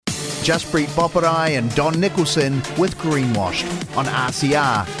Jaspreet Boparai and Don Nicholson with Greenwashed on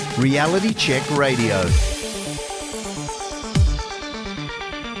RCR, Reality Check Radio.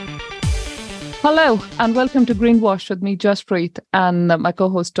 Hello and welcome to Greenwashed with me, Jaspreet, and my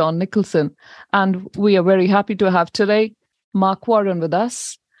co-host Don Nicholson. And we are very happy to have today Mark Warren with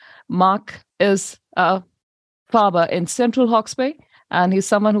us. Mark is a farmer in Central Hawke's Bay, and he's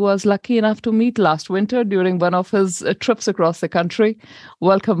someone who was lucky enough to meet last winter during one of his trips across the country.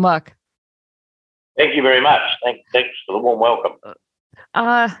 Welcome, Mark. Thank you very much. Thanks for the warm welcome.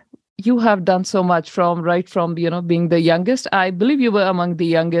 You have done so much from being the youngest. I believe you were among the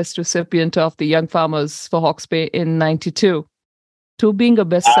youngest recipient of the Young Farmers for Hawke's Bay in '92, to being a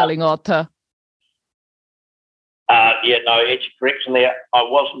best-selling author. Actually, correction there. I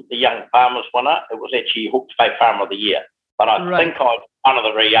wasn't the Young Farmers winner. It was actually Hawke's Bay Farmer of the Year. But I think I was one of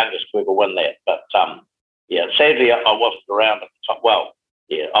the very youngest to ever win that. But sadly, I wasn't around at the time. Well,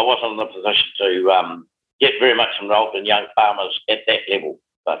 I wasn't in the position to get very much involved in young farmers at that level.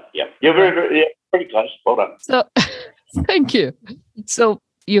 But you're pretty close. Well done. So, thank you. So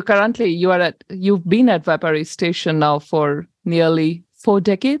you've been at Vaipari Station now for nearly 4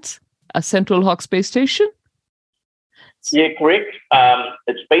 decades, a Central Hawke's Bay station. Yeah, correct.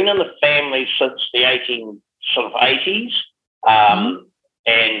 It's been in the family since the 1880s,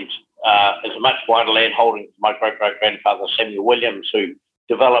 and there's a much wider land holding from my great-great-grandfather Samuel Williams, who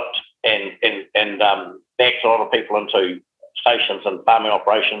developed and backed a lot of people into stations and farming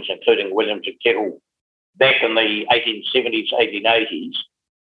operations, including Williams and Kettle, back in the 1870s, 1880s.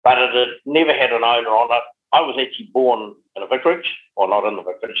 But it had never had an owner on it. I was actually born in a vicarage, or not in the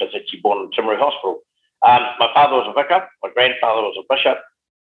vicarage, I was actually born in Timaru Hospital. My father was a vicar, my grandfather was a bishop.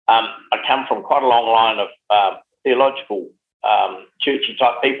 I come from quite a long line of theological, churchy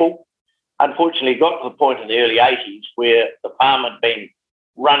type people. Unfortunately, got to the point in the early 80s where the farm had been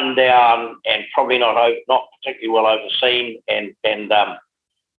run down and probably not particularly well overseen, and it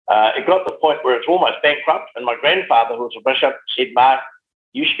got to the point where it's almost bankrupt. And my grandfather, who was a bishop, said, "Mark,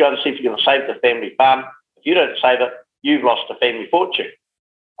 you should go and see if you're going to save the family farm. If you don't save it, you've lost a family fortune."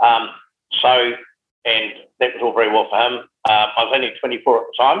 And that was all very well for him. I was only 24 at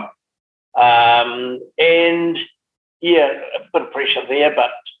the time. A bit of pressure there,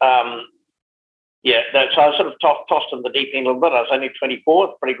 but so I was sort of tossed in the deep end a little bit. I was only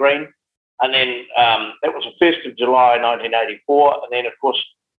 24, pretty green. And then that was the 1st of July 1984. And then, of course,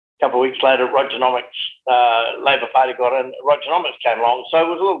 a couple of weeks later, Rogernomics, Labour Party got in. Rogernomics came along. So it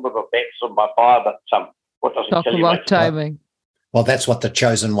was a little bit of a baptism by fire, but what doesn't kill you makes timing. Well, that's what the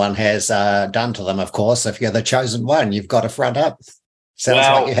chosen one has done to them, of course. If you're the chosen one, you've got to front up. Sounds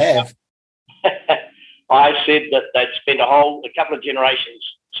like you have. I said that they'd spent a couple of generations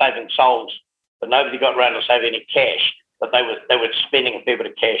saving souls, but nobody got around to save any cash. But they were spending a fair bit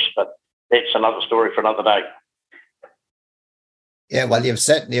of cash, but that's another story for another day. Yeah, well, you've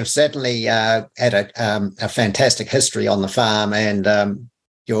certainly had a fantastic history on the farm, and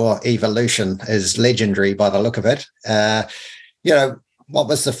your evolution is legendary by the look of it. What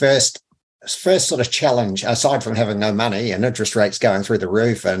was the first sort of challenge, aside from having no money and interest rates going through the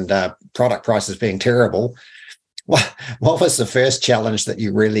roof and product prices being terrible? What was the first challenge that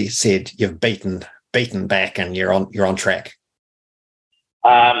you really said you've beaten back and you're on track?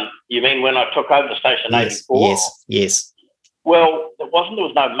 You mean when I took over the station in 84? Yes. Well, there was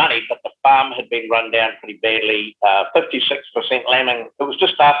no money, but the farm had been run down pretty badly. 56% lambing. It was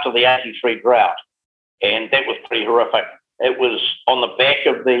just after the 83 drought, and that was pretty horrific. It was on the back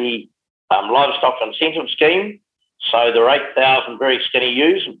of the livestock incentive scheme. So there were 8,000 very skinny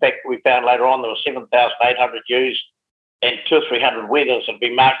ewes. In fact, we found later on there were 7,800 ewes and 200 or 300 wethers that had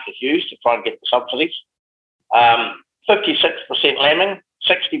been marked as ewes to try and get the subsidies. 56% lambing,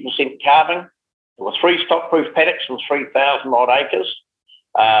 60% calving. There were 3 stock-proof paddocks and 3,000 odd acres.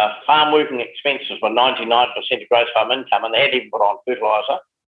 Farm working expenses were 99% of gross farm income, and they hadn't even put on fertiliser,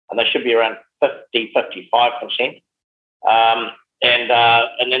 and they should be around 55%.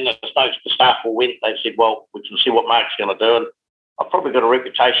 And then the staff all went. They said, "Well, we can see what Mark's going to do." And I've probably got a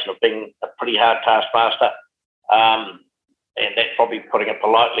reputation of being a pretty hard taskmaster, and that's probably putting it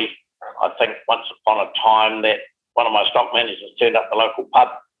politely. I think once upon a time that one of my stock managers turned up the local pub,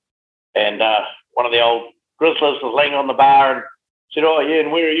 and one of the old grizzlers was laying on the bar and said, "Oh, yeah,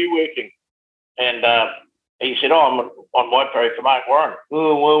 and where are you working?" And he said, "Oh, I'm on Waipori for Mark Warren."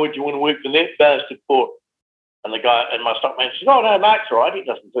 "Oh, why would you want to work for that bastard for?" And the guy and my stock manager said, "Oh, no, Mark's all right. He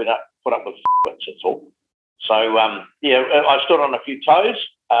doesn't put up with that's all." So, I stood on a few toes.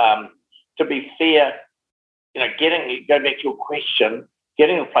 To be fair, go back to your question,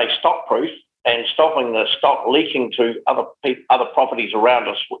 getting the place stock-proof, and stopping the stock leaking to other properties around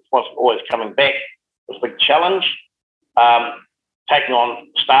us, which wasn't always coming back, was a big challenge. Taking on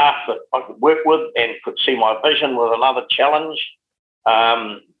staff that I could work with and could see my vision was another challenge.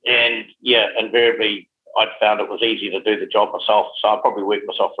 And yeah, invariably, I'd found it was easy to do the job myself. So I probably worked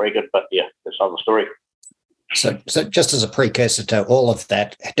myself very good, but yeah, that's another story. So just as a precursor to all of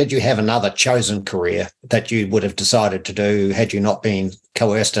that, did you have another chosen career that you would have decided to do had you not been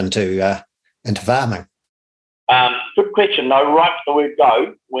coerced into farming? Good question. No, right from the word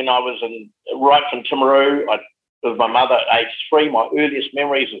go, when I was right from Timaru, with my mother at age 3, my earliest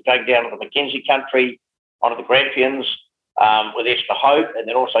memories of going down to the Mackenzie country, onto the Grampians with Esther Hope, and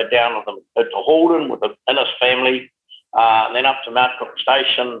then also down to Halden with the Innes family, and then up to Mount Cook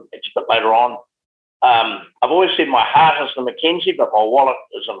Station, it's a bit later on. I've always said my heart is in Mackenzie, but my wallet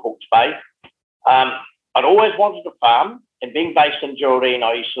is in Hawke's Bay. I'd always wanted to farm, and being based in Geraldine,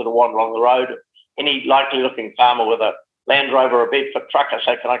 I used to sort of wander along the road. Any likely-looking farmer with a Land Rover or a Bedford truck, I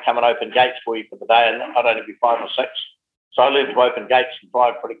say, can I come and open gates for you for the day? And I'd only be 5 or 6. So I learned to open gates and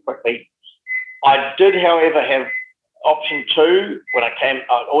drive pretty quickly. I did, however, have option 2 when I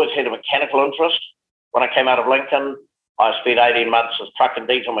always had a mechanical interest. When I came out of Lincoln, I spent 18 months as truck and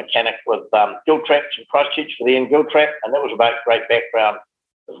diesel mechanic with Gill Traps in Christchurch for the N Gill Trap, and that was a great background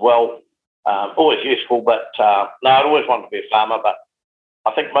as well. Always useful, but no, I'd always wanted to be a farmer, but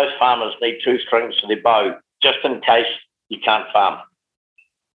I think most farmers need 2 strings to their bow, just in case you can't farm.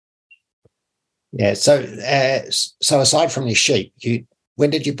 Yeah, so aside from your sheep, when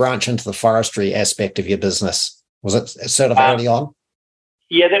did you branch into the forestry aspect of your business? Was it sort of early on?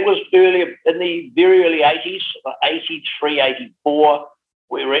 Yeah, that was early, in the very early 80s, 83, 84.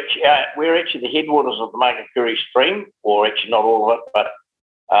 We're actually the headwaters of the Mangakuri stream, or actually not all of it, but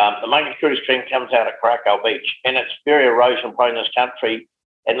the Mangakuri stream comes out at Karakau Beach, and it's very erosion prone in this country,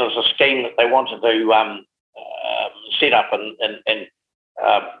 and there's a scheme that they wanted to set up and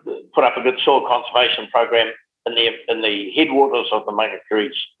put up a good soil conservation program in the headwaters of the Mangakuri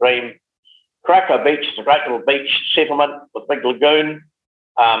stream. Karakau Beach is a great little beach settlement with a big lagoon.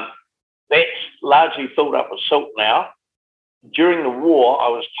 That's largely filled up with silt now. During the war, I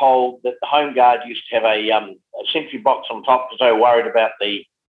was told that the Home Guard used to have a sentry box on top because they were worried about the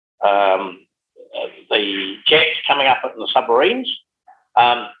jets coming up in the submarines.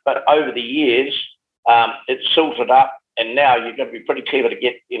 But over the years, it's silted up, and now you've got to be pretty clever to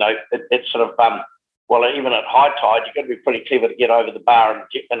get, it's sort of, even at high tide, you've got to be pretty clever to get over the bar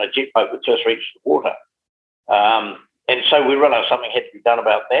in a jet boat with 2 or 3 inches of water. And so we realised something had to be done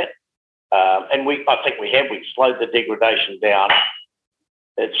about that. And I think we have. We've slowed the degradation down.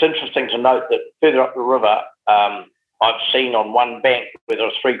 It's interesting to note that further up the river, I've seen on one bank where there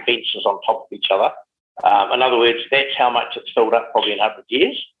are 3 fences on top of each other. In other words, that's how much it's filled up probably in 100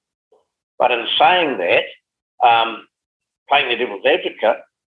 years. But in saying that, playing the devil's advocate,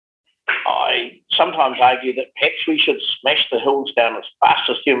 I sometimes argue that perhaps we should smash the hills down as fast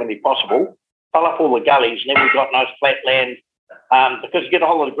as humanly possible, fill up all the gullies, and then we've got nice flat land. Because you get a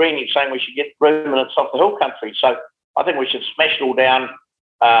whole lot of green, you're saying we should get ruminants off the hill country. So I think we should smash it all down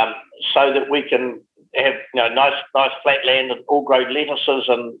so that we can have nice flat land and all grow lettuces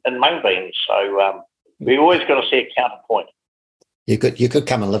and mung beans. So we always got to see a counterpoint. You could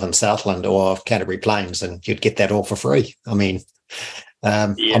come and live in Southland or Canterbury Plains, and you'd get that all for free. I mean,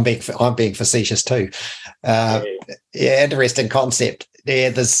 I'm being facetious too. Interesting concept. Yeah,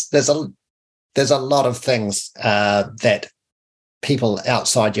 there's a lot of things that people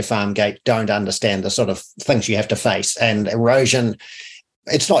outside your farm gate don't understand, the sort of things you have to face. And erosion,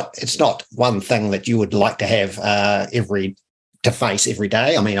 it's not one thing that you would like to have to face every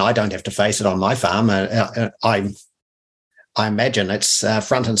day. I mean, I don't have to face it on my farm. I imagine it's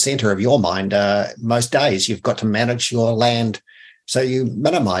front and center of your mind. Most days you've got to manage your land so you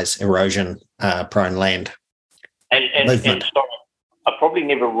minimize erosion prone land movement. And I probably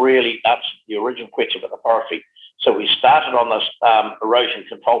never really answered the original question about the forestry. So we started on this erosion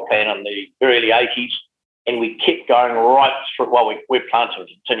control plan in the early 80s, and we kept going right through. Well, we're planting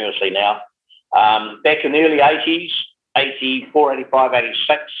continuously now. Back in the early 80s, 84, 85,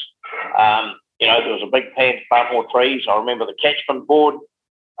 86, there was a big plan to plant more trees. I remember the catchment board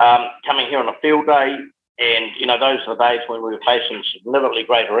coming here on a field day, and, those are the days when we were facing significantly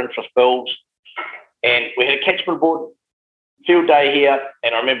greater interest bills. And we had a catchment board field day here,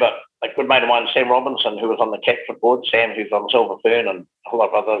 and I remember a good mate of mine, Sam Robinson, who was on the catchment board, Sam, who's on Silver Fern and a whole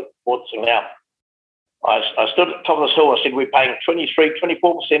lot of other boards now. I stood at the top of the hill. I said, we're paying 23,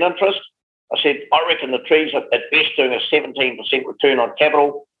 24% interest. I said, I reckon the trees are at best doing a 17% return on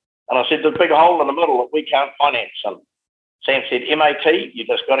capital. And I said, there's a big hole in the middle that we can't finance. And Sam said, MAT, you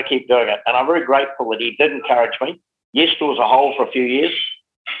just got to keep doing it. And I'm very grateful that he did encourage me. Yes, there was a hole for a few years,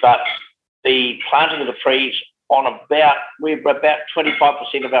 but the planting of the trees we're about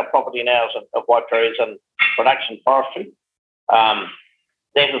 25% of our property now is of Waipori is in production forestry. That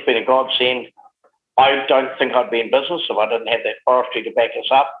has been a godsend. I don't think I'd be in business if I didn't have that forestry to back us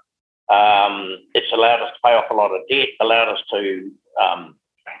up. It's allowed us to pay off a lot of debt, allowed us to,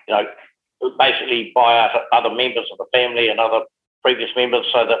 basically buy out other members of the family and other previous members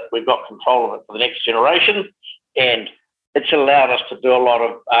so that we've got control of it for the next generation. And it's allowed us to do a lot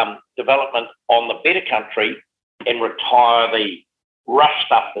of development on the better country and retire the rough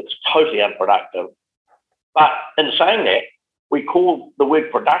stuff that's totally unproductive. But in saying that, we call the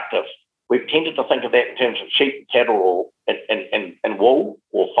word productive. We've tended to think of that in terms of sheep and cattle or and wool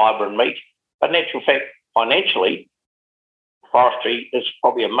or fibre and meat. But in actual fact, financially, forestry is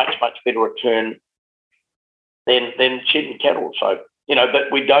probably a much, much better return than sheep and cattle. So,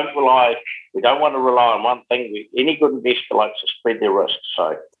 but we don't want to rely on one thing. Any good investor likes to spread their risks.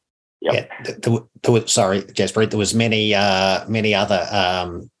 So, yeah. Sorry, Jasper, there was many other,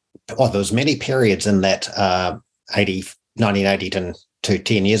 there was many periods in that 1980 to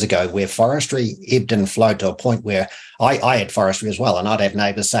 10 years ago where forestry ebbed and flowed to a point where I had forestry as well, and I'd have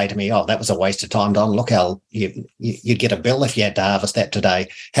neighbours say to me, oh, that was a waste of time, Don. Look how you'd get a bill if you had to harvest that today.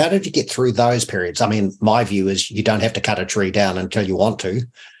 How did you get through those periods? I mean, my view is you don't have to cut a tree down until you want to.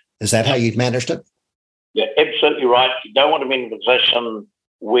 Is that how you'd managed it? Yeah, absolutely right. You don't want to be in a position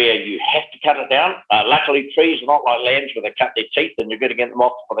where you have to cut it down. Luckily, trees are not like lambs where they cut their teeth and you're going to get them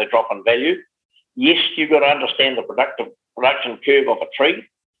off before they drop in value. Yes, you've got to understand the production curve of a tree.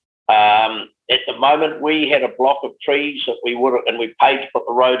 At the moment, we had a block of trees that we paid to put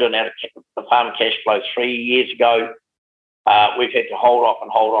the road in out of the farm cash flow 3 years ago. We've had to hold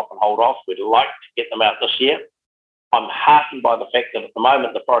off. We'd like to get them out this year. I'm heartened by the fact that at the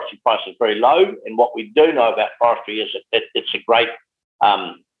moment the forestry price is very low, and what we do know about forestry is it's a great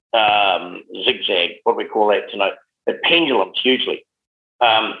zigzag, what do we call that tonight? It pendulums hugely.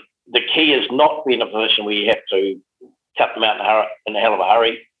 The key is not being in a position where you have to cut them out in a hell of a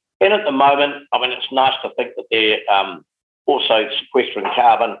hurry. And at the moment, I mean, it's nice to think that they're also sequestering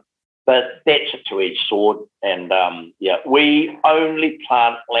carbon, but that's a two-edged sword. And we only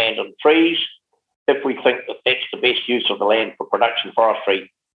plant land and trees if we think that that's the best use of the land for production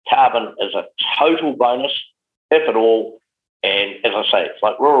forestry. Carbon is a total bonus, if at all. And as I say, it's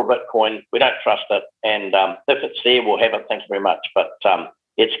like rural Bitcoin. We don't trust it. And if it's there, we'll have it. Thank you very much. But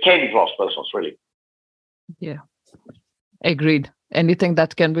it's candy floss business, really. Yeah, agreed. Anything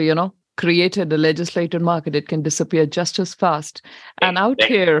that can be, created, a legislated market, it can disappear just as fast. And out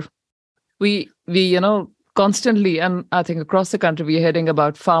here, we constantly, and I think across the country, we're hearing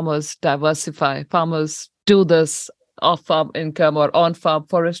about farmers diversify, farmers do this off-farm income or on-farm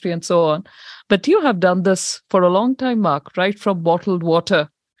forestry and so on. But you have done this for a long time, Mark, right from bottled water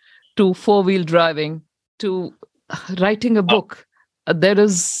to four-wheel driving to writing a book. There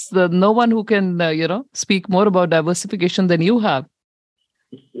is no one who can, speak more about diversification than you have.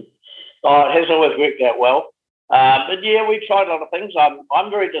 Oh, it hasn't always worked out well. But yeah, we tried a lot of things. I'm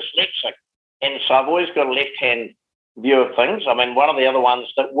very dyslexic, and so I've always got a left-hand view of things. I mean, one of the other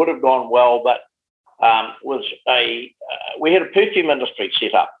ones that would have gone well, but was we had a perfume industry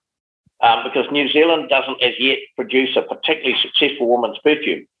set up because New Zealand doesn't as yet produce a particularly successful woman's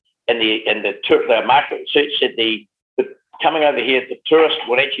perfume. And the market research said the coming over here, the tourist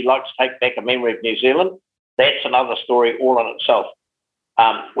would actually like to take back a memory of New Zealand. That's another story all in itself.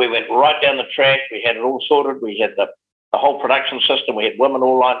 We went right down the track. We had it all sorted. We had the whole production system. We had women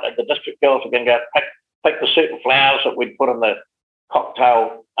all lined. The district girls were going to go pick the certain flowers that we'd put in the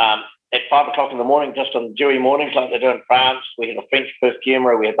cocktail at 5 o'clock in the morning, just on dewy mornings like they do in France. We had a French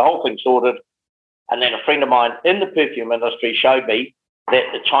perfumer. We had the whole thing sorted. And then a friend of mine in the perfume industry showed me that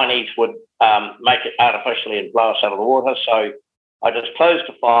the Chinese would make it artificially and blow us out of the water. So I just closed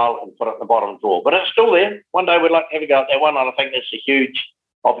the file and put it in the bottom drawer. But it's still there. One day we'd like to have a go at that one. And I think that's a huge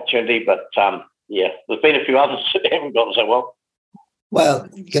opportunity. But there's been a few others that haven't gone so well. Well,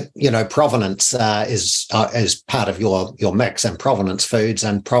 provenance is part of your mix, and provenance foods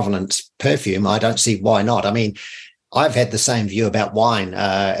and provenance perfume. I don't see why not. I mean, I've had the same view about wine,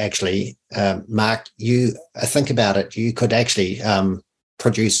 actually. Mark, you think about it, you could actually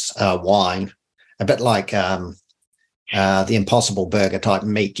produce wine, a bit like the Impossible Burger type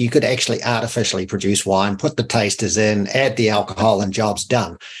meat. You could actually artificially produce wine, put the tasters in, add the alcohol, and job's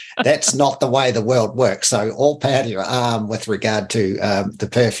done. That's not the way the world works. So all power to your arm with regard to the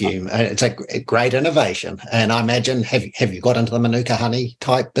perfume. It's a great innovation. And I imagine, have you got into the Manuka honey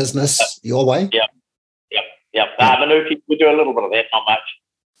type business your way? Yeah. Yep. Manuki, we do a little bit of that, not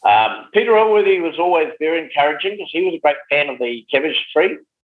much. Peter Elworthy was always very encouraging because he was a great fan of the cabbage tree,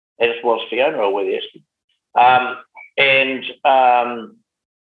 as was Fiona Elworthy.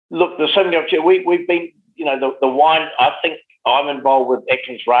 Look, there's so many opportunities. We've been, the wine, I think I'm involved with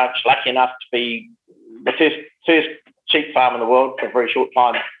Atkins Ranch, lucky enough to be the first sheep farm in the world for a very short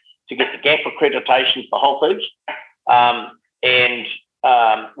time to get the GAP accreditation for Whole Foods.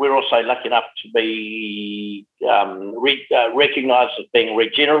 We're also lucky enough to be recognised as being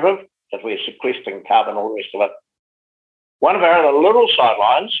regenerative because we're sequestering carbon, all the rest of it. One of our other little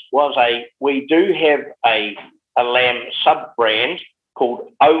sidelines was we do have a lamb sub-brand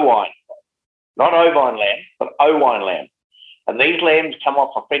called O-Wine. Not ovine lamb, but O-Wine lamb. And these lambs come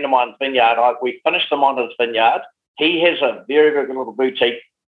off a friend of mine's vineyard. We finished them on his vineyard. He has a very, very good little boutique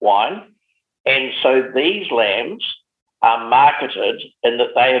wine. And so these lambs are marketed in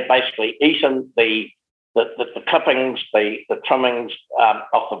that they have basically eaten the clippings, the trimmings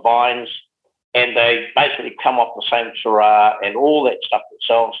off the vines, and they basically come off the same Syrah and all that stuff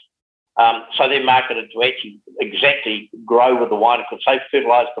themselves. So they're marketed to actually exactly grow with the wine because they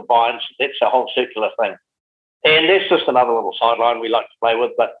fertilise the vines. That's a whole circular thing. And that's just another little sideline we like to play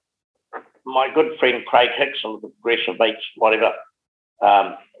with. But my good friend Craig Hicks and the Progressive Beats, whatever,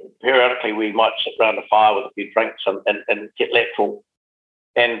 periodically we might sit around a fire with a few drinks and get that full.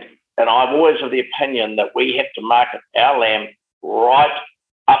 And I'm always of the opinion that we have to market our lamb right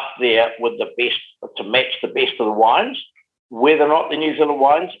up there with the best, to match the best of the wines, whether or not they're New Zealand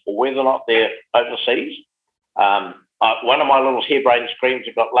wines or whether or not they're overseas. One of my little harebrained screams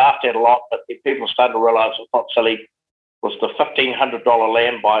that got laughed at a lot, but people started to realise it's not silly, was the $1,500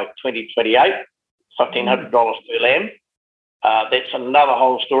 lamb by 2028, $1,500 per lamb. That's another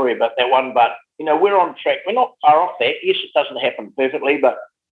whole story about that one, but, we're on track. We're not far off that. Yes, it doesn't happen perfectly, but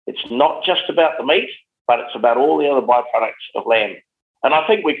it's not just about the meat, but it's about all the other byproducts of lamb. And I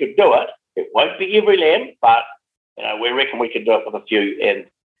think we could do it. It won't be every lamb, but, we reckon we could do it with a few, and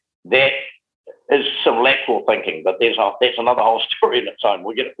that is some lateral thinking, but that's another whole story in its own.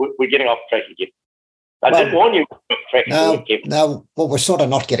 We're getting off track again. I did warn you. No, well, we're sort of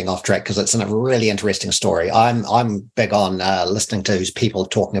not getting off track because it's a really interesting story. I'm big on listening to people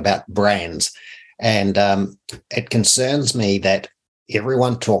talking about brands, and it concerns me that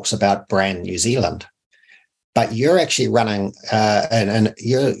everyone talks about brand New Zealand, but you're actually running and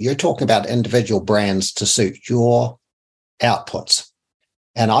you're talking about individual brands to suit your outputs.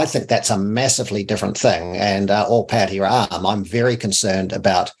 And I think that's a massively different thing. And all part of your arm, I'm very concerned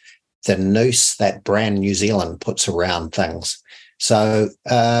about the noose that brand New Zealand puts around things. So,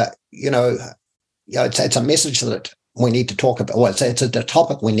 it's a message that we need to talk about. Well, it's a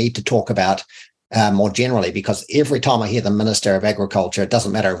topic we need to talk about more generally, because every time I hear the Minister of Agriculture, it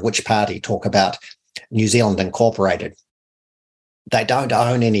doesn't matter of which party, talk about New Zealand Incorporated. They don't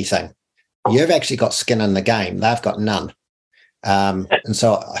own anything. You've actually got skin in the game. They've got none. And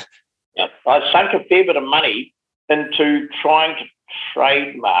so I sunk a fair bit of money into trying to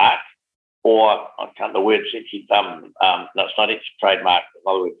trademark, or I can't, the word's actually no, it's not actually trademark,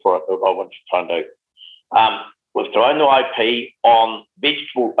 another word for it that I want to try and do, was to own the IP on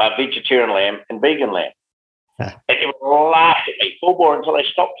vegetarian lamb and vegan lamb. And they would laugh at me full bore until they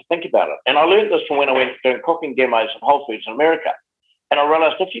stopped to think about it. And I learned this from when I went doing cooking demos at Whole Foods in America. And I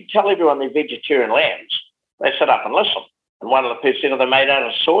realised if you tell everyone they're vegetarian lambs, they sit up and listen. And one of the people said, are they made out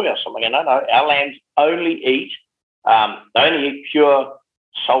of soy or something? And no, our lambs only eat pure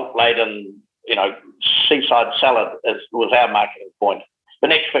salt-laden, seaside salad was our marketing point. The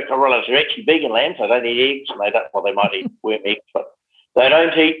next fact I realised they're actually vegan lambs. They don't eat eggs, and they might eat worm eggs, but they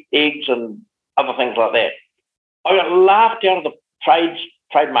don't eat eggs and other things like that. I got laughed out of the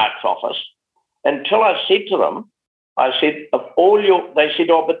trademarks office until I said to them, they said, but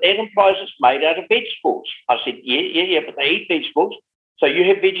that implies it's made out of vegetables. I said, yeah, but they eat vegetables. So you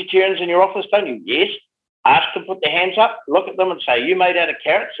have vegetarians in your office, don't you? Yes. Ask them to put their hands up, look at them and say, you made out of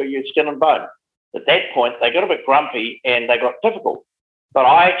carrots or you're skin and bone? At that point, they got a bit grumpy and they got difficult. But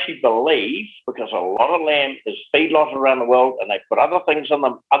I actually believe, because a lot of lamb is feedlotted around the world and they put other things in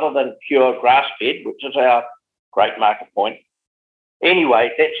them other than pure grass-fed, which is our great market point.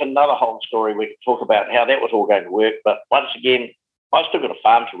 Anyway, that's another whole story. We could talk about how that was all going to work. But once again, I still got a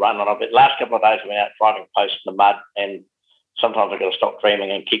farm to run. And the last couple of days I went out driving posts in the mud, and sometimes I've got to stop dreaming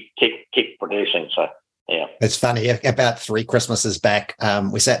and keep producing. So, yeah. It's funny. About 3 Christmases back,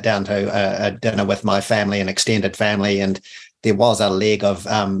 we sat down to a dinner with my family, an extended family, and there was a leg of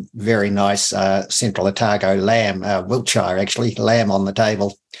very nice Central Otago lamb, Wiltshire actually, lamb on the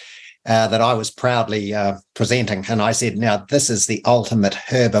table. That I was proudly presenting. And I said, now, this is the ultimate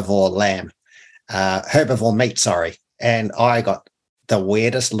herbivore lamb. herbivore meat, sorry. And I got the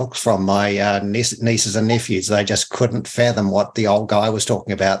weirdest looks from my nieces and nephews. They just couldn't fathom what the old guy was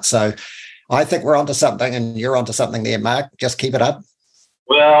talking about. So I think we're onto something, and you're onto something there, Mark. Just keep it up.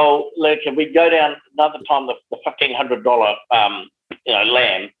 Well, look, if we go down another time, the $1,500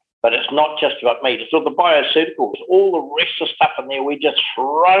 lamb, but it's not just about meat. It's all the bioceuticals, all the rest of stuff in there. We just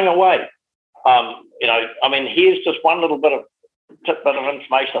throwing away. Here's just one little bit of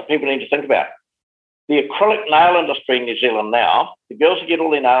information that people need to think about. The acrylic nail industry in New Zealand now, the girls who get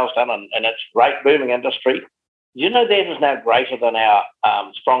all their nails done, and it's a great booming industry. You know that is now greater than our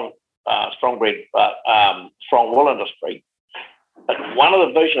strong wool industry. But one of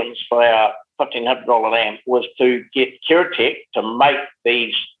the visions for our $1,500 lamb was to get Keratech to make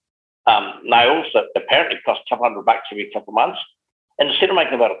these nails that apparently cost a couple $100 every couple of months. And instead of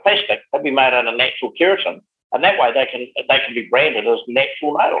making them out of plastic, they'd be made out of natural keratin. And that way they can be branded as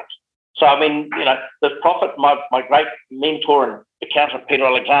natural nails. So, the profit, my great mentor and accountant, Peter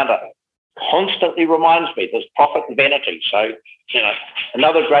Alexander, constantly reminds me there's profit and vanity. So,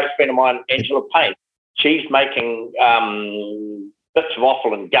 another great friend of mine, Angela Payne, she's making bits of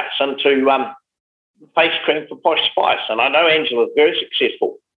offal and guts into face cream for Posh Spice. And I know Angela's very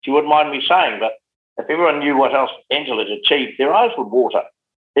successful. She wouldn't mind me saying, but if everyone knew what else Angela's achieved, their eyes would water.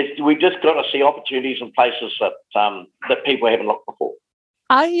 We just got to see opportunities in places that people haven't looked before.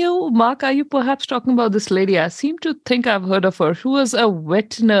 Mark, are you perhaps talking about this lady? I seem to think I've heard of her. She was a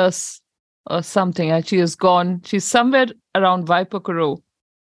wet nurse or something, and she is gone. She's somewhere around Vaipakaro.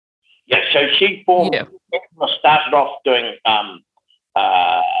 Yeah, so she started off doing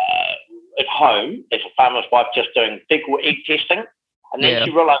at home as a farmer's wife, just doing fecal egg testing, and then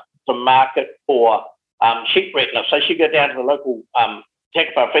she realised the market for sheep retina. So she'd go down to the local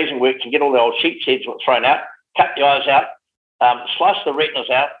Takapau freezing works and get all the old sheep's heads that were thrown out, cut the eyes out, slice the retinas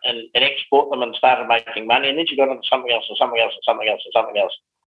out and export them, and started making money. And then she got into something else and something else and something else and something else.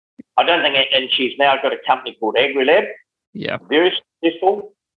 I don't think, and she's now got a company called AgriLab. Yeah. Very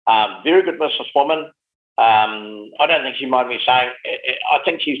successful, very good businesswoman. I don't think she might be saying, I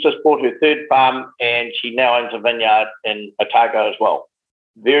think she's just bought her third farm and she now owns a vineyard in Otago as well.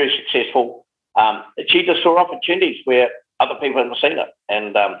 Very successful. She just saw opportunities where other people haven't seen it.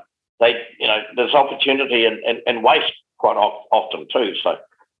 And there's opportunity and waste quite often too. So,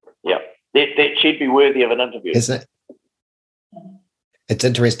 yeah, that she'd be worthy of an interview. Isn't it? It's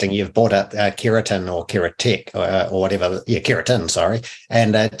interesting. You've brought up keratin or Keratech or whatever. Yeah, keratin, sorry.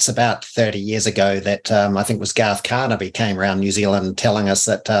 And it's about 30 years ago that I think it was Garth Carnaby came around New Zealand telling us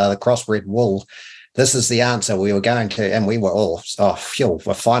that the crossbred wool, this is the answer we were going to. And we were all,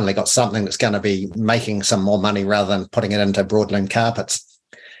 we've finally got something that's going to be making some more money rather than putting it into broadloom carpets.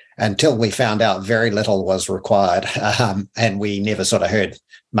 Until we found out very little was required. And we never sort of heard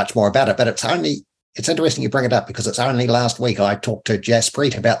much more about it. But it's interesting you bring it up, because it's only last week I talked to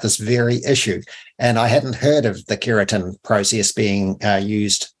Jaspreet about this very issue, and I hadn't heard of the keratin process being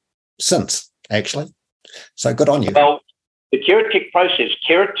used since, actually. So good on you. Well, the Keratech process,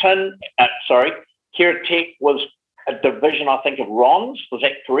 Keratech was a division, I think, of Ron's. Was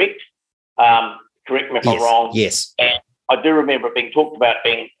that correct? Correct me if I'm wrong. Yes. And I do remember it being talked about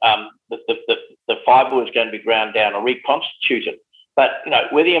being the fibre was going to be ground down or reconstituted. But,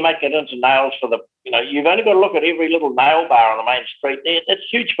 whether you make it into nails for you've only got to look at every little nail bar on the main street. It's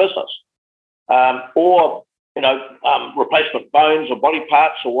huge business. Or replacement bones or body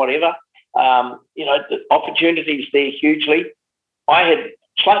parts or whatever. The opportunities there hugely. I had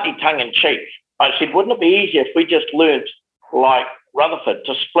slightly tongue-in-cheek. I said, wouldn't it be easier if we just learnt, like Rutherford,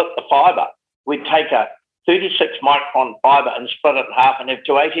 to split the fibre? We'd take a 36 micron fibre and split it in half and have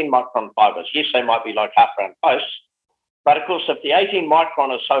two 18 micron fibres. Yes, they might be like half-round posts. But, of course, if the 18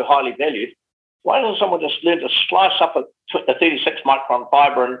 micron is so highly valued, why doesn't someone just learn to slice up a 36 micron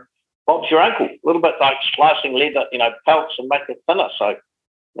fibre and Bob's your uncle? A little bit like slicing leather, pelts, and make it thinner. So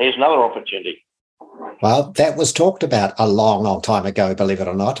there's another opportunity. Well, that was talked about a long, long time ago, believe it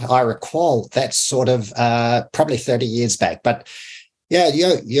or not. I recall that sort of probably 30 years back. But, yeah,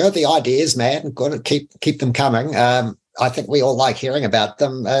 you're the ideas, man. Got to keep them coming. I think we all like hearing about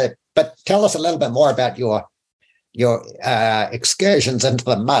them. But tell us a little bit more about your excursions into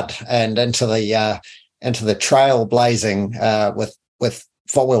the mud and into the trailblazing with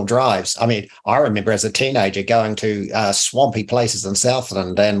four-wheel drives. I mean, I remember as a teenager going to swampy places in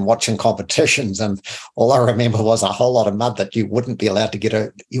Southland and watching competitions, and all I remember was a whole lot of mud that you wouldn't be allowed to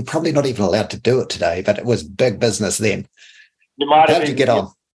get. You're probably not even allowed to do it today, but it was big business then. How did you get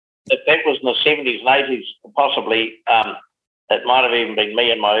on? If that was in the 70s and 80s, possibly, it might have even been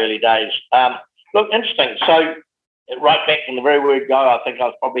me in my early days. Look, interesting. So, right back from the very word go, I think I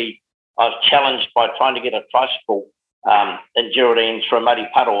was probably I was challenged by trying to get a tricycle in Geraldine through a muddy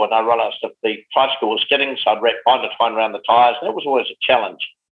puddle, and I realised that the tricycle was skidding, so I'd find a twine around the tyres, and that was always a challenge.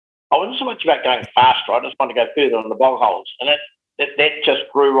 I wasn't so much about going faster, I just wanted to go further in the bog holes, and that just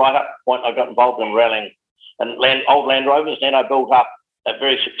grew right up to the point I got involved in rallying and old Land Rovers. Then I built up a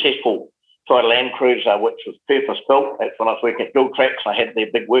very successful Toyota Land Cruiser, which was purpose-built. That's when I was working at Build Tracks, and I had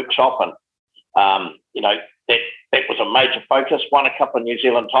their big workshop, and that was a major focus. Won a couple of New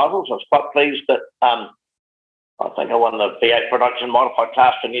Zealand titles. I was quite pleased that I think I won the V8 production modified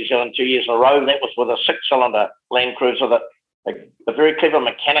class for New Zealand 2 years in a row. That was with a 6-cylinder Land Cruiser that a very clever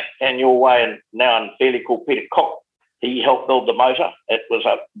mechanic down your way and now in Fairly called Peter Cook, he helped build the motor. It was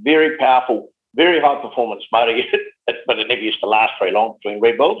a very powerful, very high performance motor, but it never used to last very long between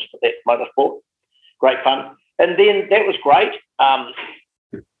rebuilds, but that motorsport, great fun. And then that was great.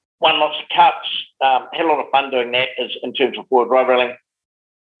 Won lots of cups, had a lot of fun doing that in terms of forward drive rallying.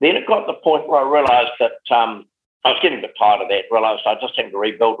 Then it got to the point where I realised that I was getting a bit tired of that, realised I just had to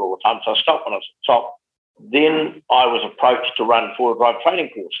rebuild all the time, so I stopped when I was at the top. Then I was approached to run forward drive training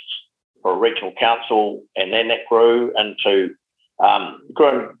courses for a regional council, and then that grew into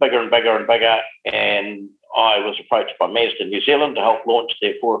growing bigger and bigger and bigger, and I was approached by Mazda New Zealand to help launch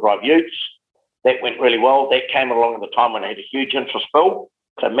their forward drive utes. That went really well. That came along at the time when I had a huge interest bill.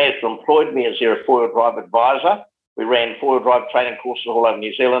 So Mazda employed me as their forward drive advisor. We ran forward drive training courses all over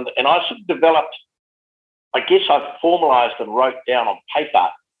New Zealand, and I sort of developed, I guess I formalised and wrote down on paper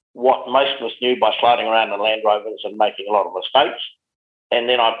what most of us knew by sliding around in Land Rovers and making a lot of mistakes. And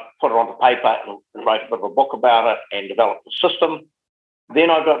then I put it onto paper and wrote a bit of a book about it and developed the system.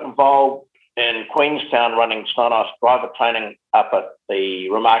 Then I got involved in Queenstown running snow and ice driver training up at the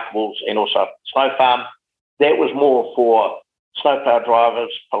Remarkables and also at the Snow Farm. That was more for snowplow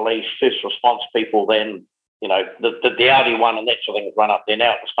drivers, police, first response people than, the Audi one and that sort of thing was run up there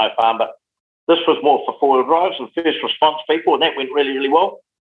now at the Snow Farm. But this was more for four-wheel drives and first response people, and that went really, really well.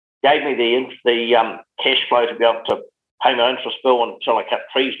 Gave me the cash flow to be able to pay my interest bill until I cut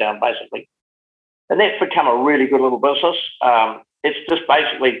trees down, basically. And that's become a really good little business. It's just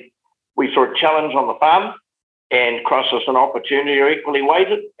basically we saw a challenge on the farm and crossed as an opportunity or equally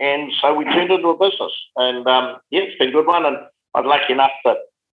weighted, and so we turned it into a business. And, it's been a good one, and I'm lucky enough that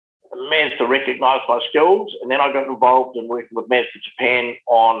Mazda recognised my skills, and then I got involved in working with Mazda Japan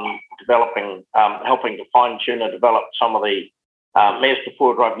on developing, helping to fine-tune and develop some of the Mazda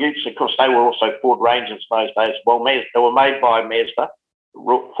forward drive utes. Of course, they were also Ford Rangers in those days. Well, they were made by Mazda.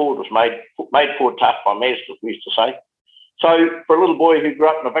 Ford was made Ford tough by Mazda, we used to say. So for a little boy who grew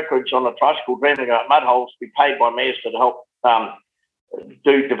up in a vicarage on a tricycle dreaming about mud holes, to be paid by Mazda to help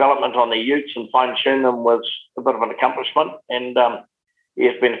do development on the utes and fine-tune them was a bit of an accomplishment. And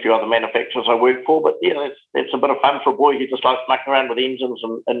there's been a few other manufacturers I worked for, but yeah, it's a bit of fun for a boy who just likes mucking around with engines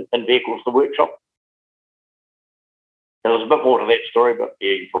and vehicles in the workshop. There was a bit more to that story, but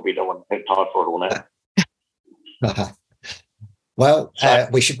yeah, you probably don't want to have time for it all now. Well,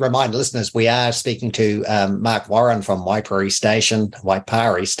 we should remind listeners we are speaking to Mark Warren from Waipari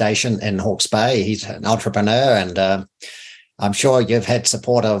Station in Hawke's Bay. He's an entrepreneur, and I'm sure you've had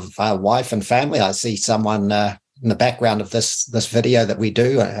support of wife and family. I see someone in the background of this video that we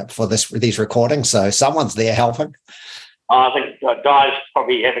do for these recordings, so someone's there helping. I think Guy's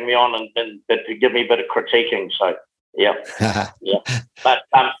probably having me on and to give me a bit of critiquing, so. Yeah, yeah. But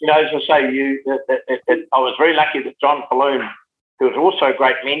as I say, I was very lucky that John Falloon, who was also a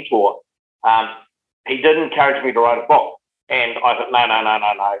great mentor, he did encourage me to write a book, and I thought no.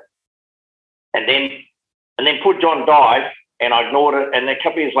 And then poor John died, and I ignored it. And then a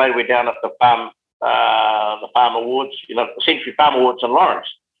couple of years later, we're down at the farm awards, the Century Farm Awards in Lawrence,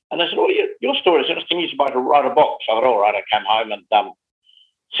 and I said, "Oh, your story is interesting. You should write a book." So I thought, all right, I came home and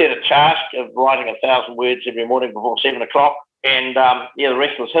set a task of writing 1,000 words every morning before 7 o'clock. And the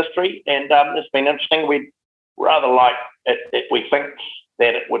rest was history. And it's been interesting. We'd rather like it. We think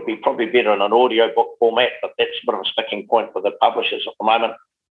that it would be probably better in an audio book format, but that's a bit of a sticking point with the publishers at the moment.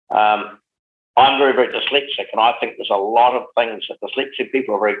 I'm very, very dyslexic, and I think there's a lot of things that dyslexic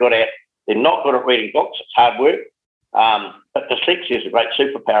people are very good at. They're not good at reading books. It's hard work. But dyslexia is a great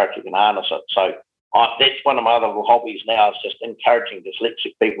superpower if you can harness it. So that's one of my other little hobbies now, is just encouraging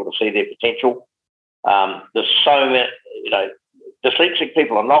dyslexic people to see their potential. There's so many, dyslexic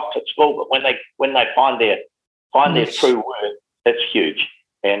people are knocked at school, but when they find their true worth, it's huge.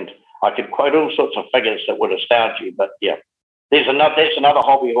 And I could quote all sorts of figures that would astound you, but yeah, that's another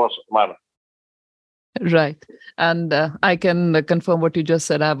hobby of ours at the moment. Right. And I can confirm what you just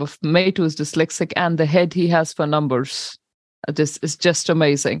said. I have a mate who's dyslexic, and the head he has for numbers is just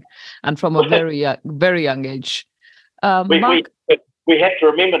amazing. And from a very young age. We we have to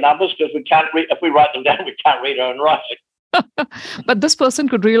remember numbers because we can't read. If we write them down, we can't read our own writing. But this person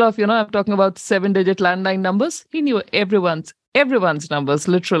could reel off, I'm talking about 7-digit landline numbers. He knew everyone's numbers,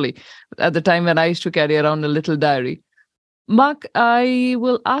 literally, at the time when I used to carry around a little diary. Mark, I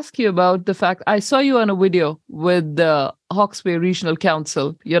will ask you about the fact I saw you on a video with the Hawke's Bay Regional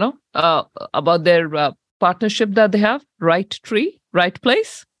Council, about their partnership that they have, Right Tree, Right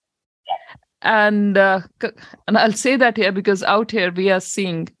Place. And I'll say that here because out here we are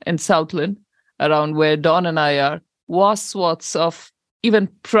seeing in Southland, around where Don and I are, vast swaths of even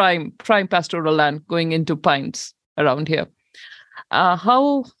prime pastoral land going into pines around here.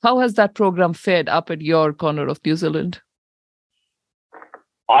 How has that program fared up at your corner of New Zealand?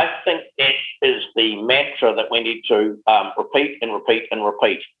 I think that is the mantra that we need to repeat and repeat and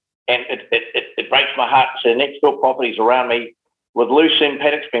repeat. And it breaks my heart to see next door properties around me with loose end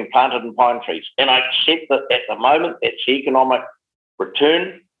paddocks being planted in pine trees. And I accept that at the moment, that's the economic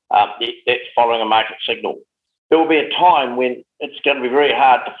return. That's following a market signal. There will be a time when it's going to be very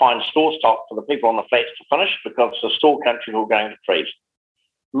hard to find store stock for the people on the flats to finish because the store country will go into trees.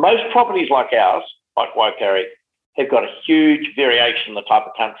 Most properties like ours, like Waikari, have got a huge variation in the type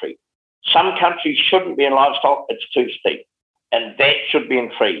of country. Some countries shouldn't be in livestock, it's too steep, and that should be in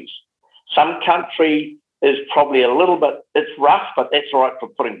trees. Some country is probably a little bit, it's rough, but that's all right for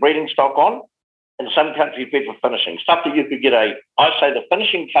putting breeding stock on, and some countries good for finishing. Stuff that you could get I say the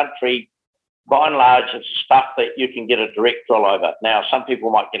finishing country, by and large, it's stuff that you can get a direct drill over. Now, some people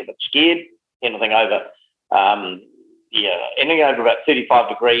might get a bit scared, anything over about 35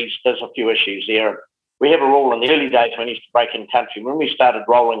 degrees, there's a few issues there. We have a rule in the early days when we used to break in country. When we started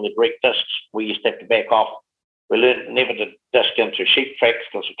rolling the direct discs, we used to have to back off. We learned never to disc into sheep tracks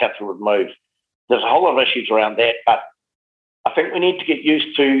because the country would move. There's a whole lot of issues around that, but I think we need to get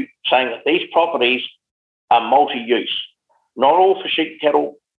used to saying that these properties are multi-use. Not all for sheep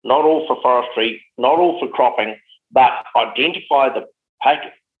cattle, not all for forestry, not all for cropping, but identify the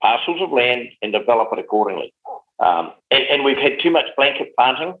parcels of land and develop it accordingly. And we've had too much blanket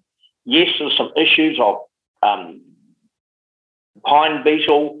planting. Yes, there's some issues of pine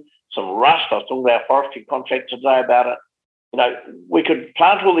beetle, some rust. I was talking to our forestry contractor today about it. We could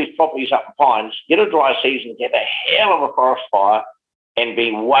plant all these properties up in pines, get a dry season, get a hell of a forest fire, and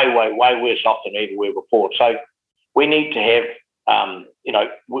be way, way, way worse off than ever we were before. So we need to have, on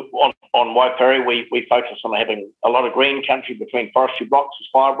Waipiri, we focus on having a lot of green country between forestry blocks as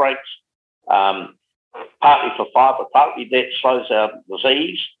fire breaks, partly for fire, but partly that slows our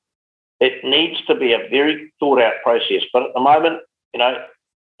disease. It needs to be a very thought-out process. But at the moment,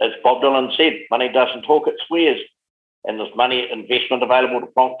 as Bob Dylan said, money doesn't talk, it swears. And there's money investment available to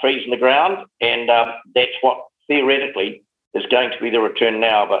plant trees in the ground. And that's what theoretically is going to be the return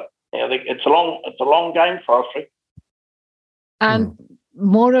now. But I think it's a long game for forestry. And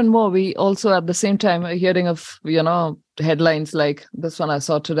more and more, we also at the same time are hearing of, headlines like this one I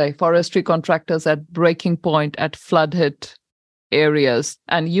saw today, forestry contractors at breaking point at flood hit areas.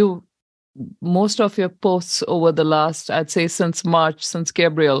 And most of your posts over the last, I'd say since March, since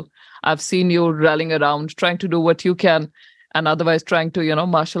Gabriel, I've seen you rallying around, trying to do what you can, and otherwise trying to,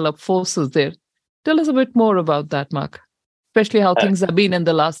 marshal up forces there. Tell us a bit more about that, Mark, especially how things have been in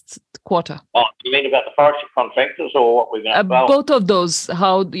the last quarter. Oh, you mean about the forestry contractors or what we've done? Both of those,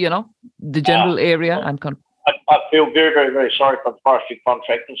 how, the general area and... I feel very, very, very sorry for the forestry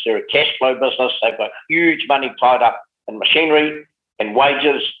contractors. They're a cash flow business. They've got huge money tied up in machinery and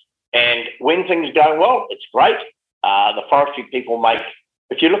wages. And when things are going well, it's great. The forestry people make,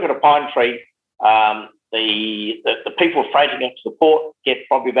 if you look at a pine tree, the people freighting it to the port get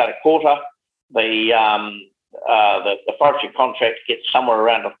probably about a quarter. The forestry contract gets somewhere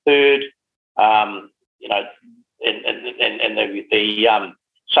around a third. And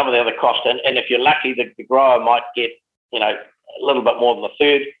some of the other costs. And if you're lucky, the grower might get, a little bit more than a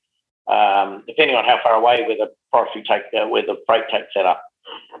third, depending on how far away where the freight takes that up.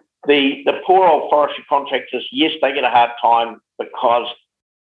 The poor old forestry contractors, yes, they get a hard time because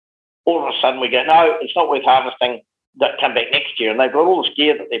all of a sudden we go, no, it's not worth harvesting, that come back next year. And they've got all this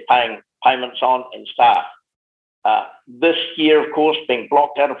gear that they're paying payments on and staff. This year, of course, being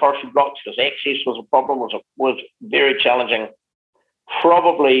blocked out of forestry blocks because access was a problem, was very challenging.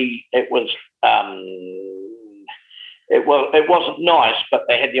 Probably it wasn't nice, but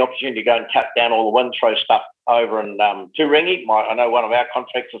they had the opportunity to go and cut down all the wind throw stuff over in Turingi. I know one of our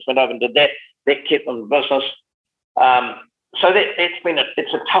contractors went over and did that. That kept them in business. So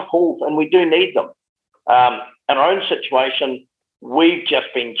it's a tough haul, and we do need them. In our own situation, we've just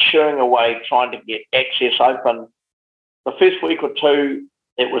been chewing away trying to get access open. The first week or two,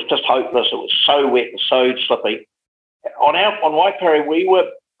 it was just hopeless. It was so wet and so slippy. On Waipori, we were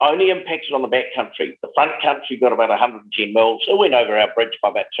only impacted on the back country. The front country got about 110 mils. It went over our bridge by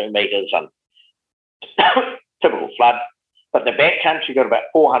about 2 metres and typical flood. But the back country got about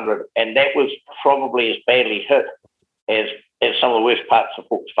 400, and that was probably as badly hit as some of the worst parts of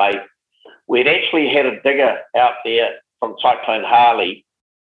Hawke's Bay. We'd actually had a digger out there from Cyclone Harley,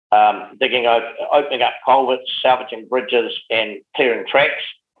 opening up culverts, salvaging bridges and clearing tracks.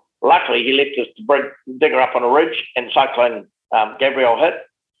 Luckily, he left his digger up on a ridge, and Cyclone Gabrielle hit,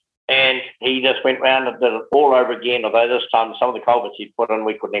 and he just went round and did it all over again, although this time some of the culverts he'd put in,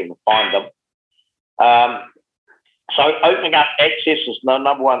 we couldn't even find them. So opening up access is the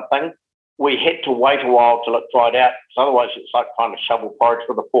number one thing. We had to wait a while till it dried out, because otherwise it's like trying to shovel porridge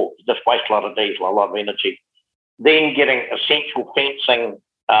with a fork. It just wastes a lot of diesel, a lot of energy. Then getting essential fencing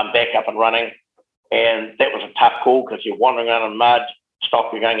back up and running, and that was a tough call because you're wandering around in mud,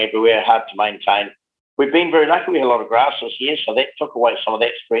 stock are going everywhere, hard to maintain. We've been very lucky. We had a lot of grass this year, so that took away some of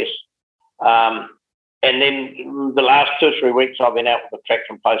that stress. And then the last 2 or 3 weeks, I've been out with a tractor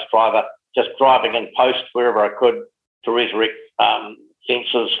and post driver, just driving in post wherever I could to resurrect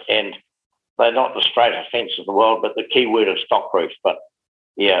fences, and they're not the straightest fences in the world, but the key word is stock-proof. But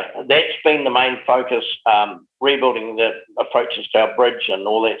yeah, that's been the main focus, rebuilding the approaches to our bridge and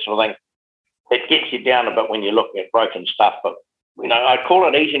all that sort of thing. It gets you down a bit when you're looking at broken stuff, but I call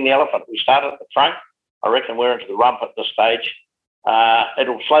it eating the elephant. We start at the trunk. I reckon we're into the rump at this stage.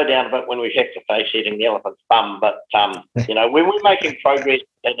 It'll slow down a bit when we have to face eating the elephant's bum, but we're making progress,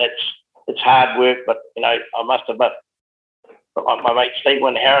 and it's hard work. But I must admit, my mate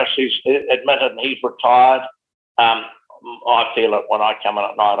Stephen Harris, who's admitted he's retired, I feel it when I come in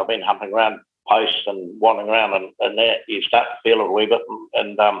at night. I've been humping around posts and wandering around, and that you start to feel it a wee bit.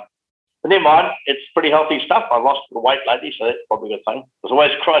 But never mind, it's pretty healthy stuff. I lost the weight lately, so that's probably a good thing. There's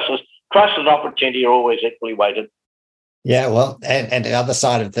always crisis and opportunity are always equally weighted. Yeah, well, and the other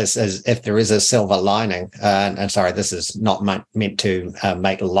side of this is, if there is a silver lining, and sorry, this is not meant to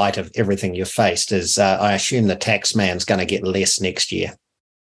make light of everything you've faced, is I assume the tax man's going to get less next year.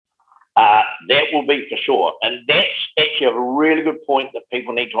 That will be for sure. And that's actually a really good point that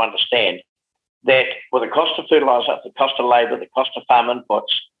people need to understand, that with the cost of fertiliser, the cost of labour, the cost of farm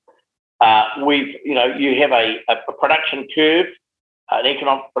inputs, you have a production curve, an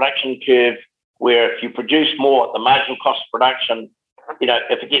economic production curve, where if you produce more at the marginal cost of production,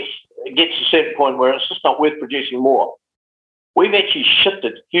 if it gets to a certain point where it's just not worth producing more. We've actually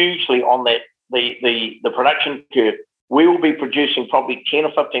shifted hugely on that, the production curve. We will be producing probably 10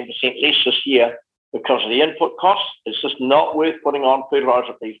 or 15% less this year because of the input costs. It's just not worth putting on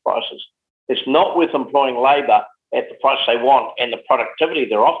fertiliser at these prices. It's not worth employing labour at the price they want and the productivity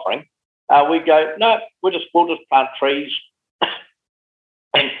they're offering. We go, no, we'll just plant trees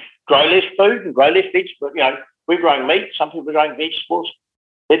and grow less food and grow less vegetables. We're growing meat. Some people are growing vegetables.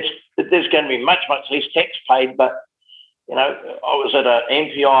 There's going to be much, much less tax paid. But, I was at a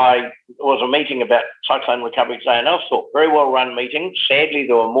MPI, it was a meeting about cyclone recovery today in Elsthorpe. Very well-run meeting. Sadly,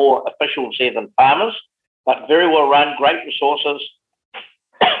 there were more officials there than farmers, but very well-run, great resources.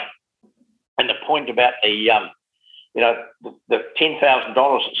 And the point about the $10,000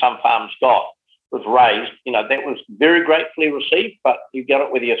 that some farms got was raised, that was very gratefully received, but you get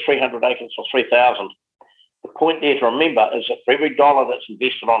it whether you're 300 acres or 3,000. The point there to remember is that for every dollar that's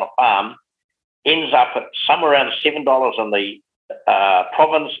invested on a farm, ends up at somewhere around $7 in the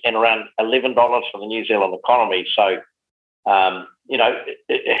province and around $11 for the New Zealand economy. So,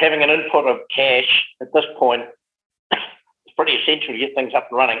 having an input of cash at this point is pretty essential to get things up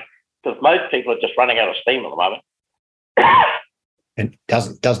and running, because most people are just running out of steam at the moment. And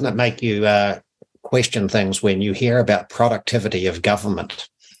doesn't it make you question things when you hear about productivity of government?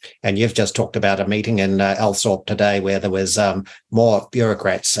 And you've just talked about a meeting in Elsthorpe today where there was more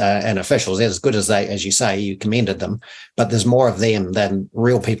bureaucrats and officials, as good as you say, you commended them, but there's more of them than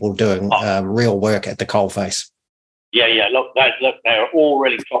real people doing real work at the coalface. Yeah. Look, they're all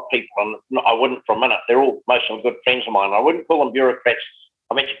really top people, and I wouldn't for a minute. They're all most of them good friends of mine. I wouldn't call them bureaucrats.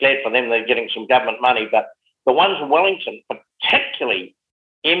 I'm actually glad for them they're getting some government money, but the ones in Wellington, particularly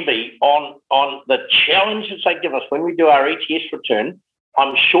MB, on the challenges they give us when we do our ETS return.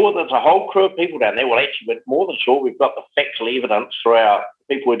 I'm sure there's a whole crew of people down there. Well, actually, but more than sure, we've got the factual evidence through our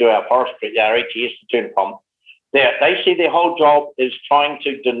people who do our forestry, our ETS return from. They see their whole job is trying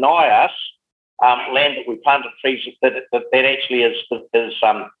to deny us land that we planted trees that actually is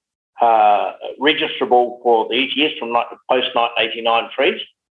registrable for the ETS from post-1989 trees.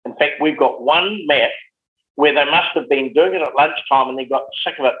 In fact, we've got one map where they must have been doing it at lunchtime and they got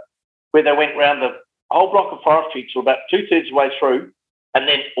sick of it, where they went around the whole block of forestry till about 2/3 of the way through, and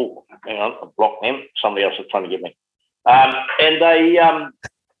then, hang on, I blocked them. Somebody else is trying to get me. And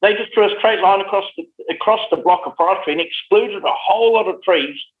they just drew a straight line across the block of Forestry and excluded a whole lot of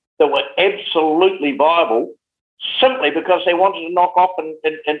trees that were absolutely viable simply because they wanted to knock off and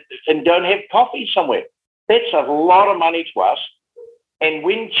go and have coffee somewhere. That's a lot of money to us. And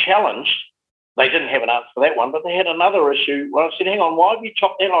when challenged, they didn't have an answer for that one, but they had another issue. Well, I said, hang on, why have you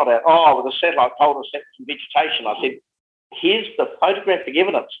chopped that lot out? Oh, well, the satellite told us that was some vegetation. I said, here's the photographic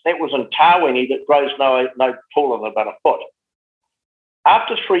evidence. That was in Tawini that grows no taller than about a foot.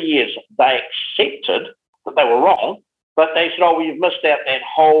 After 3 years, they accepted that they were wrong, but they said, oh, well, you've missed out that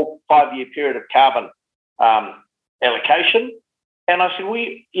whole 5-year period of carbon allocation. And I said, well,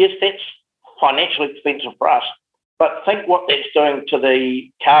 yes, that's financially expensive for us, but think what that's doing to the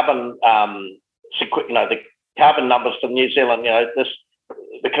carbon, the carbon numbers for New Zealand,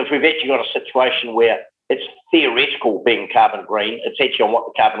 because we've actually got a situation where it's theoretical being carbon green. It's actually on what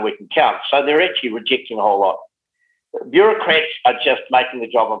the carbon we can count. So they're actually rejecting a whole lot. Bureaucrats are just making the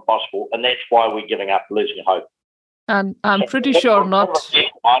job impossible, and that's why we're giving up, losing hope. And I'm pretty sure not.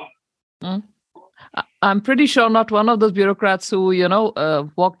 I'm pretty sure not one of those bureaucrats who,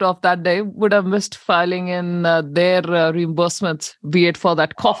 walked off that day would have missed filing in their reimbursements, be it for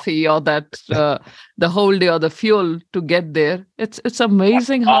that coffee or that the whole day or the fuel to get there. It's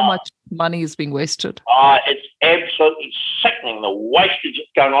amazing how much money is being wasted. It's absolutely sickening, the wastage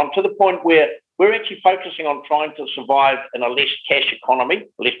that's going on, to the point where we're actually focusing on trying to survive in a less cash economy,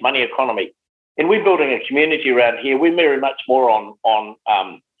 less money economy. And we're building a community around here. We're very much more on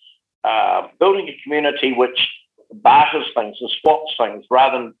building a community which barters things and swaps things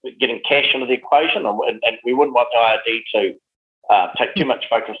rather than getting cash into the equation. And we wouldn't want the IRD to take too much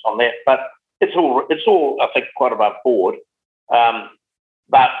focus on that. But it's all I think, quite above board.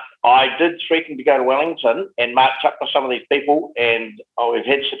 But I did threaten to go to Wellington and march up with some of these people, and we've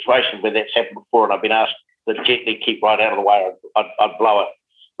had situations where that's happened before, and I've been asked to gently keep right out of the way. I'd blow it.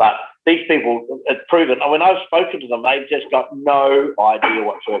 But these people, it's proven. When I've spoken to them, they've just got no idea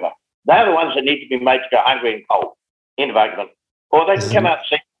whatsoever. They're the ones that need to be made to go hungry and cold. End of argument. Or they can come out and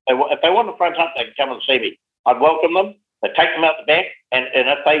see me. If they want to front up, they can come and see me. I'd welcome them. They take them out the back, and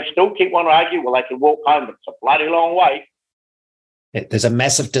if they still keep wanting to argue, well, they can walk home, but it's a bloody long way. There's a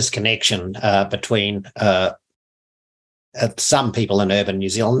massive disconnection between some people in urban New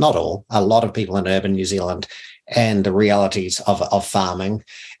Zealand, not all, a lot of people in urban New Zealand, and the realities of farming.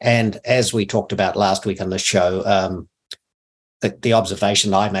 And as we talked about last week on the show, the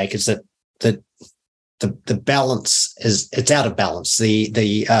observation I make is that the balance it's out of balance.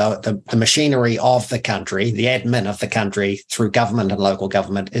 The machinery of the country, the admin of the country through government and local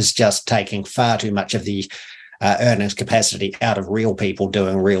government is just taking far too much of the earnings capacity out of real people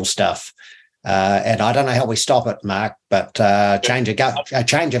doing real stuff. And I don't know how we stop it, Mark, but a change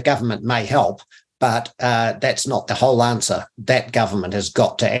of government may help, but that's not the whole answer. That government has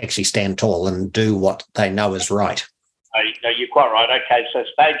got to actually stand tall and do what they know is right. No, you're quite right. Okay, so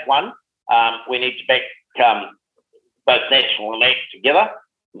stage one, we need to back both national and ACT together.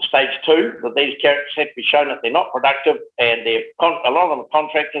 And stage two, that these characters have to be shown that they're not productive, and a lot of them are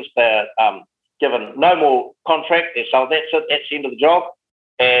contractors. They're given no more contract. They're sold, that's it, that's the end of the job.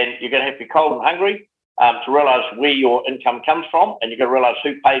 And you're going to have to be cold and hungry to realise where your income comes from, and you're going to realise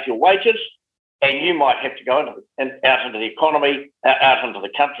who pays your wages. And you might have to go out into the economy, out into the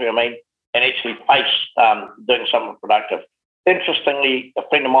country, and actually face doing something productive. Interestingly, a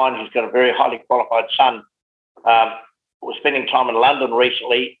friend of mine who's got a very highly qualified son was spending time in London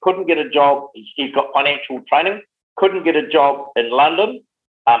recently, couldn't get a job. He's got financial training, couldn't get a job in London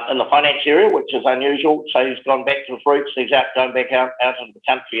in the finance area, which is unusual. So he's gone back to his roots. He's going back out into the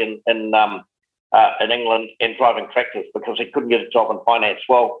country in England and driving tractors because he couldn't get a job in finance.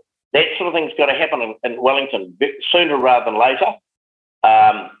 Well, that sort of thing's got to happen in Wellington sooner rather than later.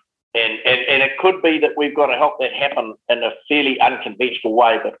 And it could be that we've got to help that happen in a fairly unconventional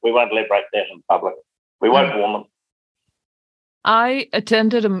way, but we won't elaborate that in public. We won't warn them. I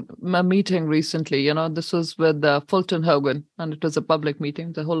attended a meeting recently. This was with Fulton Hogan, and it was a public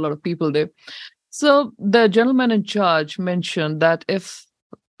meeting. There's a whole lot of people there. So the gentleman in charge mentioned that if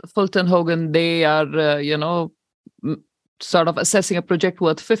Fulton Hogan, they are, sort of assessing a project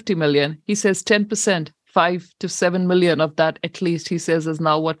worth 50 million, he says 10%. 5 to 7 million of that, at least, he says, is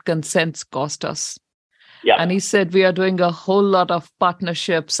now what consents cost us. Yeah. And he said we are doing a whole lot of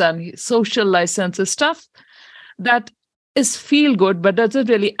partnerships and social licenses, stuff that is feel good, but doesn't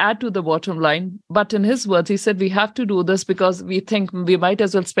really add to the bottom line. But in his words, he said we have to do this because we think we might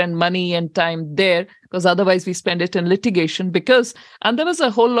as well spend money and time there, because otherwise we spend it in litigation. And there was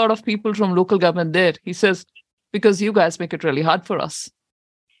a whole lot of people from local government there. He says, because you guys make it really hard for us.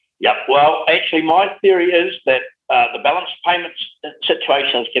 Yeah, well, actually, my theory is that the balance payments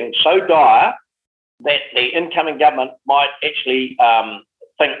situation is getting so dire that the incoming government might actually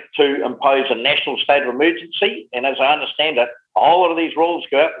think to impose a national state of emergency. And as I understand it, a whole lot of these rules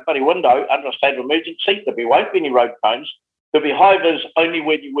go out the bloody window under a state of emergency. There won't be any road cones. There'll be high-vis only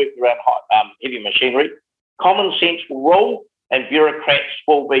when you work around heavy machinery. Common sense will rule, and bureaucrats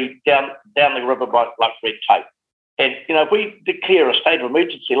will be down the river like red tape. And, if we declare a state of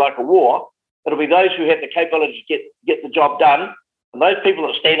emergency like a war, it'll be those who have the capability to get the job done, and those people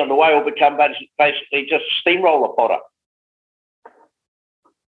that stand in the way will become basically just steamroller fodder.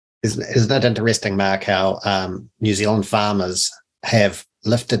 Isn't it interesting, Mark, how New Zealand farmers have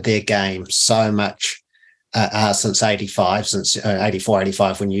lifted their game so much since 85, since 84,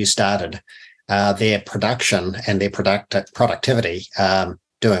 85, when you started, their production and their productivity,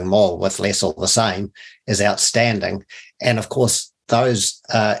 doing more with less or the same, is outstanding. And of course, those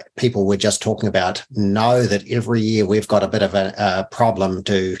people we're just talking about know that every year we've got a bit of a problem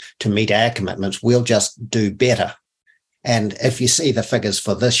to meet our commitments. We'll just do better. And if you see the figures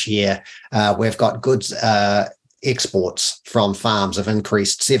for this year, we've got goods exports from farms have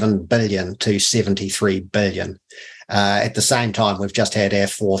increased 7 billion to 73 billion. At the same time, we've just had our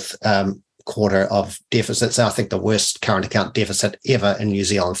fourth quarter of deficits. I think the worst current account deficit ever in New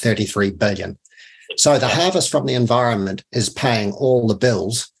Zealand, 33 billion. So the harvest from the environment is paying all the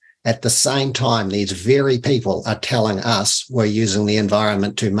bills. At the same time, these very people are telling us we're using the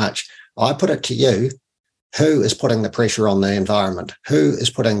environment too much. I put it to you, who is putting the pressure on the environment? Who is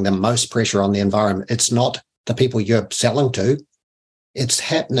putting the most pressure on the environment? It's not the people you're selling to. It's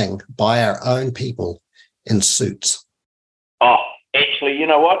happening by our own people in suits. Oh, actually, you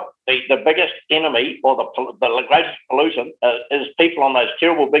know what? The biggest enemy or the greatest pollutant is people on those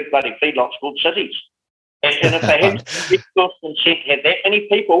terrible big bloody feedlots called cities. And if they had consent to have that many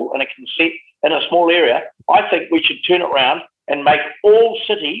people in a consent in a small area, I think we should turn it around and make all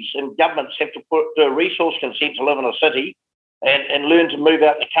cities, and governments have to do a resource consent to live in a city and learn to move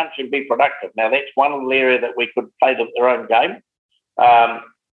out the country and be productive. Now, that's one little area that we could play their own game.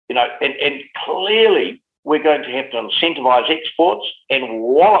 And clearly we're going to have to incentivise exports and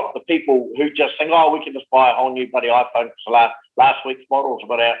wallop the people who just think, we can just buy a whole new bloody iPhone because last week's models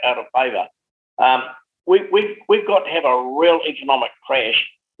are out of favour. We've got to have a real economic crash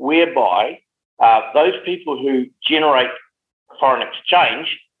whereby those people who generate foreign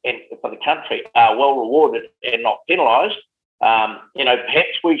exchange and for the country are well rewarded and not penalised.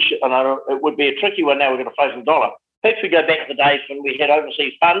 Perhaps we should, and it would be a tricky one now, we've got a frozen dollar. Perhaps we go back to the days when we had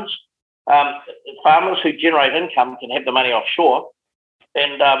overseas funds. Farmers who generate income can have the money offshore,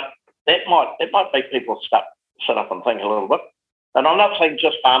 and that might make people sit up and think a little bit. And I'm not saying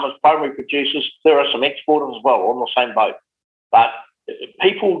just farmers, primary producers, there are some exporters as well on the same boat. But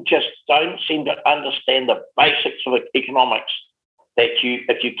people just don't seem to understand the basics of economics, that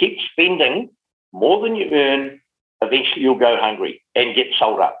if you keep spending more than you earn, eventually you'll go hungry and get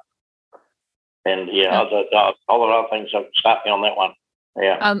sold up. And a whole lot of other things that start me on that one.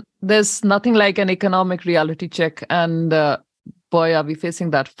 Yeah. And there's nothing like an economic reality check. And boy, are we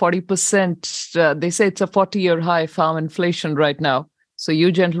facing that 40%. They say it's a 40-year high farm inflation right now. So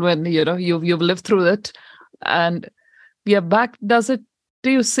you gentlemen, you've lived through it. And we are back. Do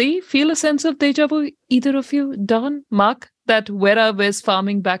you feel a sense of deja vu, either of you, Don, Mark, that where's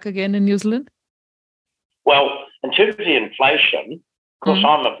farming back again in New Zealand? Well, in terms of the inflation, of course,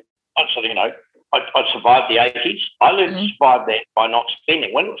 I survived the 80s. I learned to survive that by not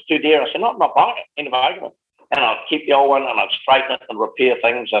spending. When it was too dear, I said, I'm not buying it. End of argument. And I'd keep the old one and I'd straighten it and repair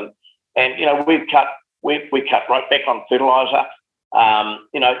things. And we cut right back on fertiliser. And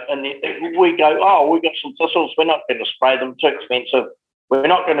we go, we've got some thistles. We're not going to spray them. Too expensive. We're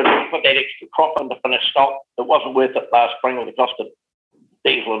not going to put that extra crop into finish stock. It wasn't worth it last spring with the cost of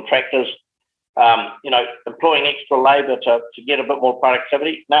diesel and tractors. Employing extra labour to get a bit more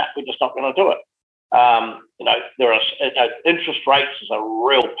productivity. We're just not going to do it. There are interest rates is a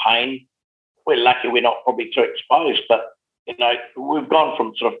real pain. We're lucky we're not probably too exposed, but we've gone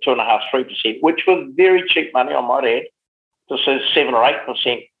from sort of 2.5%, 3%, which was very cheap money, I might add, to 7 or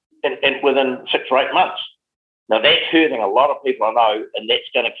 8% and within 6 or 8 months. Now that's hurting a lot of people I know, and that's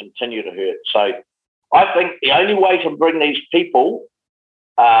going to continue to hurt. So I think the only way to bring these people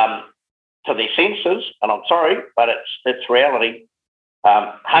to their senses, and I'm sorry, but it's reality.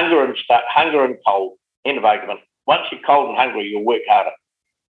 Hunger and cold. End of argument. Once you're cold and hungry, you'll work harder.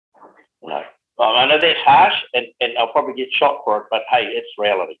 I know that's harsh, and I'll probably get shot for it, but hey, it's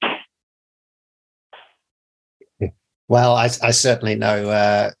reality. Well, I certainly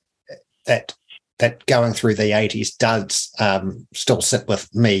know that going through the 80s does still sit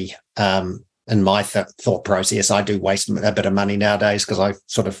with me in my thought process. I do waste a bit of money nowadays because I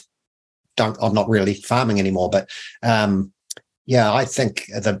sort of I'm not really farming anymore. But yeah, I think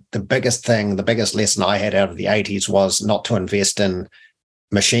the biggest lesson I had out of the 80s was not to invest in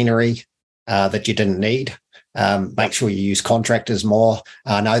machinery that you didn't need. Make sure you use contractors more.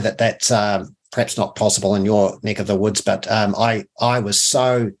 I know that's perhaps not possible in your neck of the woods, but I was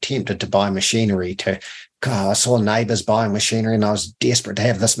so tempted to buy machinery. I saw neighbours buying machinery, and I was desperate to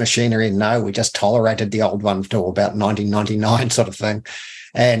have this machinery. And no, we just tolerated the old one until about 1999, sort of thing.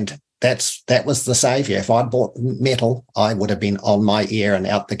 And that was the saviour. If I'd bought metal, I would have been on my ear and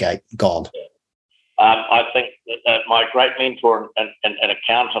out the gate, gone. I think that my great mentor and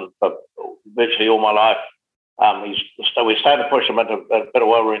accountant for virtually all my life, we started to push him into a bit of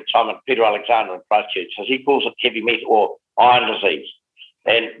well-run time at Peter Alexander in Christchurch, as he calls it heavy metal or iron disease.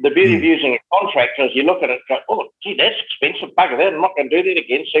 And the beauty of using a contractor is you look at it and go, oh, gee, that's expensive, bugger that, I'm not going to do that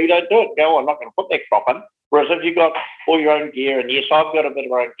again, so you don't do it. Go, I'm not going to put that crop in. Whereas if you've got all your own gear, and yes, I've got a bit of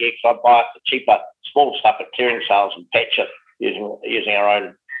my own gear because I buy it the cheaper, small stuff at clearing sales and patch it using our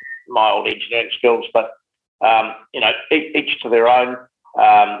own, my old engineering skills, but, each to their own.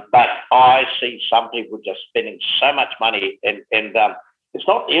 But I see some people just spending so much money, and it's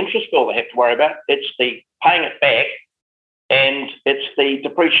not the interest bill they have to worry about, it's the paying it back, and it's the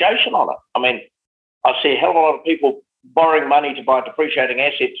depreciation on it. I mean, I see a hell of a lot of people borrowing money to buy depreciating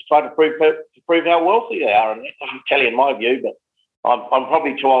assets, trying to prove how wealthy they are, and that doesn't tell you in my view, but I'm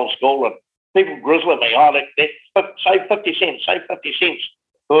probably too old school, and people grizzle at me, save 50 cents, save 50 cents.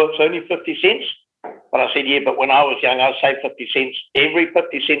 Oh, it's only 50 cents? But I said, yeah, but when I was young, I saved 50 cents. Every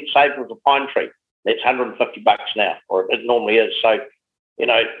 50 cent saved was a pine tree. That's $150 now, or it normally is. So,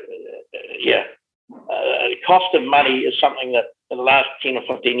 cost of money is something that in the last 10 or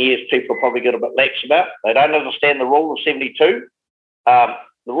 15 years, people probably get a bit lax about. They don't understand the rule of 72. The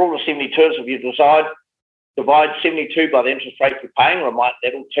rule of 72 is if you divide 72 by the interest rate you're paying,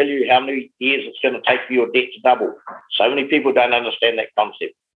 that'll tell you how many years it's going to take for your debt to double. So many people don't understand that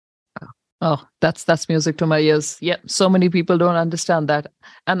concept. Oh, that's music to my ears. Yeah, so many people don't understand that.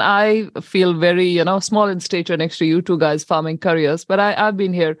 And I feel very, small in stature next to you two guys farming careers. But I've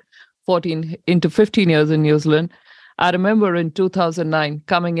been here 14 into 15 years in New Zealand. I remember in 2009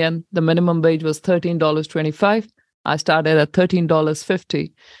 coming in, the minimum wage was $13.25. I started at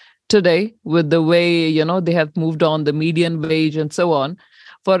 $13.50. Today, with the way, they have moved on the median wage and so on,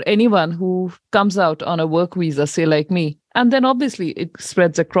 for anyone who comes out on a work visa, say like me, and then obviously it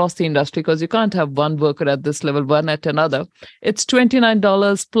spreads across the industry because you can't have one worker at this level, one at another. It's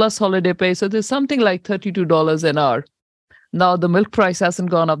 $29 plus holiday pay. So there's something like $32 an hour. Now the milk price hasn't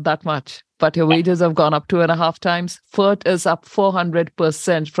gone up that much, but your wages have gone up 2.5 times. FERT is up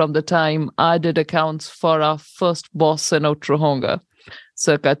 400% from the time I did accounts for our first boss in Otorohanga,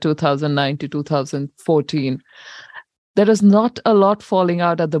 circa 2009 to 2014. There is not a lot falling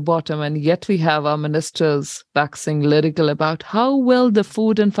out at the bottom, and yet we have our ministers waxing lyrical about how well the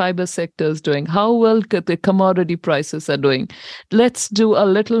food and fiber sector is doing, how well the commodity prices are doing. Let's do a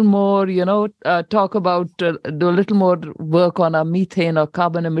little more, do a little more work on our methane or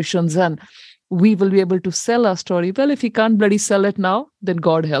carbon emissions, and we will be able to sell our story. Well, if you can't bloody sell it now, then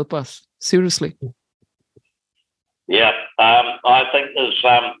God help us. Seriously. Yeah, I think there's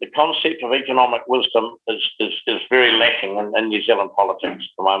the concept of economic wisdom is very lacking in New Zealand politics at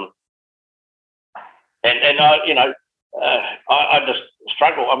the moment. And I just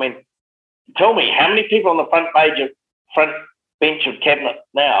struggle. I mean, tell me, how many people on the front bench of cabinet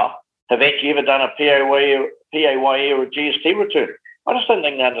now have actually ever done a PAYE or a GST return? I just don't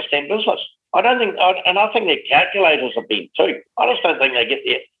think they understand business. I think their calculators are bent too. I just don't think they get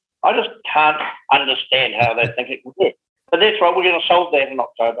there. I just can't understand how they think it can work. But that's right, we're going to solve that in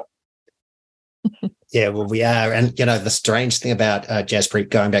October. Yeah, well, we are. And, the strange thing about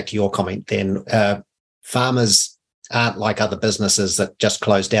Jaspreet, going back to your comment then, farmers aren't like other businesses that just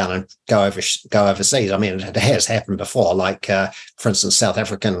close down and go overseas. I mean, it has happened before. Like, for instance, South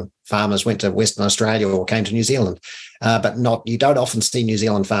African farmers went to Western Australia or came to New Zealand. But you don't often see New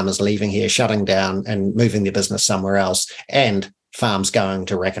Zealand farmers leaving here, shutting down and moving their business somewhere else, and farms going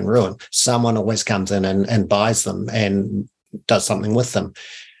to wreck and ruin. Someone always comes in and buys them and does something with them,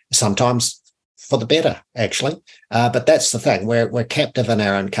 sometimes for the better, actually. But that's the thing. We're captive in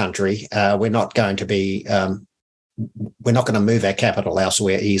our own country. We're not going to move our capital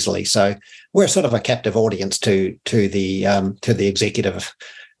elsewhere easily. So we're sort of a captive audience to the executive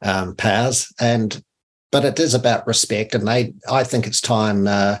powers. But it is about respect, and I think it's time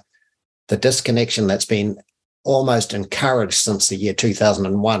the disconnection that's been almost encouraged since the year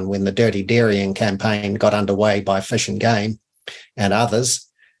 2001, when the Dirty Dairying campaign got underway by Fish and Game and others.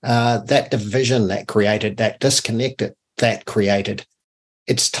 that division that created, that disconnect that created.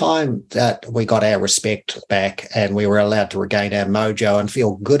 It's time that we got our respect back and we were allowed to regain our mojo and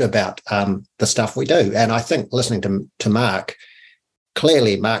feel good about the stuff we do. And I think listening to Mark,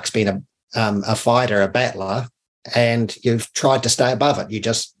 clearly Mark's been a fighter, a battler, and you've tried to stay above it. You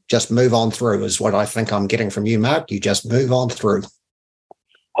just move on through is what I think I'm getting from you, Mark. You just move on through.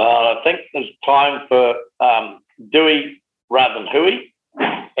 I think there's time for doing rather than hooey,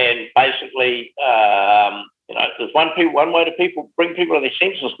 and basically, there's one way to bring people to their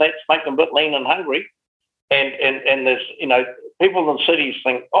senses. That's make them a bit lean and hungry, and there's people in cities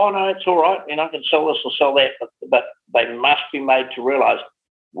think, oh no, it's all right, I can sell this or sell that, but they must be made to realise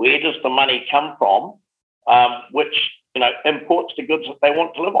where does the money come from, which imports the goods that they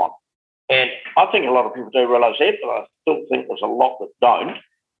want to live on. And I think a lot of people do realise that, but I still think there's a lot that don't.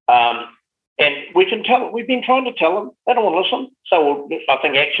 And we can tell them, we've been trying to tell them, they don't want to listen. So I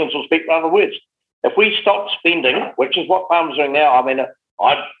think actions will speak louder than words. If we stop spending, which is what farmers are doing now, I'm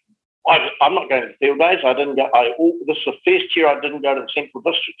not going to field days. I didn't go. This is the first year I didn't go to the Central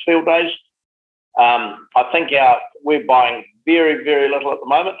District field days. I think we're buying very, very little at the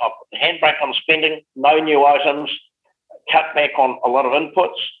moment. I've put the handbrake on spending, no new items, cut back on a lot of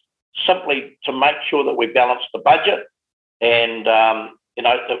inputs, simply to make sure that we balance the budget and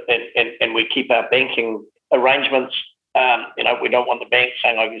and we keep our banking arrangements. We don't want the bank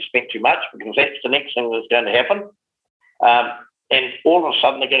saying, oh, you spent too much, because that's the next thing that's going to happen. And all of a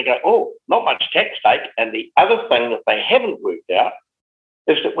sudden they're going to go, oh, not much tax take. And the other thing that they haven't worked out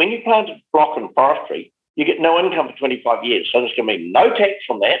is that when you plant a block in forestry, you get no income for 25 years. So there's going to be no tax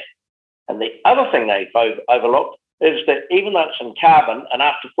from that. And the other thing they've overlooked is that even though it's in carbon, and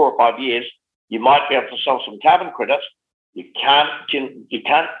after 4 or 5 years, you might be able to sell some carbon credits, you can't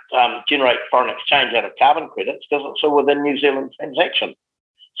generate foreign exchange out of carbon credits because it's a within New Zealand transaction.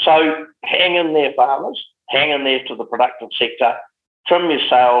 So hang in there, farmers. Hang in there to the productive sector. Trim your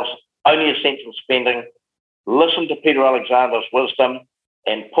sales, only essential spending. Listen to Peter Alexander's wisdom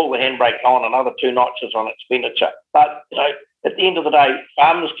and pull the handbrake on another 2 notches on expenditure. But at the end of the day,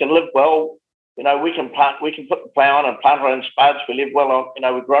 farmers can live well. We can put the plough on and plant our own spuds. We live well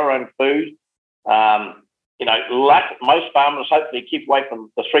on. We grow our own food. Like most farmers, hopefully keep away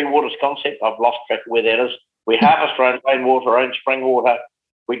from the 3 waters concept. I've lost track of where that is. We harvest our own rainwater, our own spring water.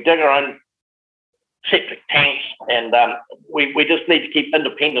 We dig our own septic tanks, and we just need to keep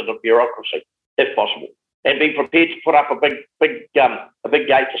independent of bureaucracy, if possible, and be prepared to put up a big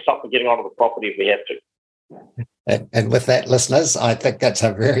gate to stop them getting onto the property if we have to. And with that, listeners, I think that's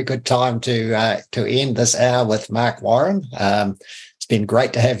a very good time to end this hour with Mark Warren. It's been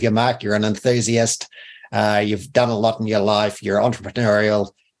great to have you, Mark. You're an enthusiast. You've done a lot in your life. You're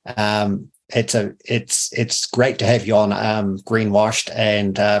entrepreneurial. It's great to have you on Greenwashed,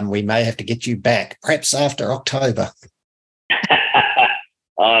 and we may have to get you back, perhaps after October.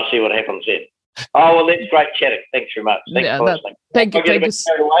 I'll see what happens then. Oh, well, that's great chatting. Thanks very much. Thanks for listening. Thank you.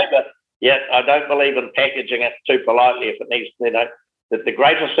 Away, but yeah, I don't believe in packaging it too politely. If it needs, the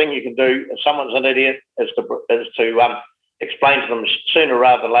greatest thing you can do if someone's an idiot is to explain to them sooner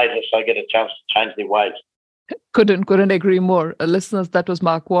rather than later, so they get a chance to change their ways. Couldn't agree more. Listeners, that was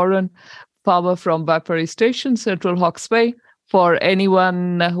Mark Warren, farmer from Waipori Station, Central Hawke's Bay. For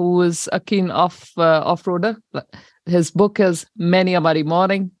anyone who is a keen off-roader, his book is Many a Muddy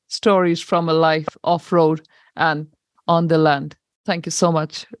Morning, Stories from a Life Off-Road and on the Land. Thank you so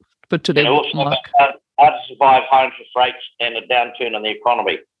much for today, Mark. How to survive high interest rates and a downturn in the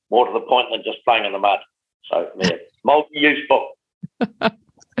economy. More to the point than just playing in the mud. So, yeah, multi-use book.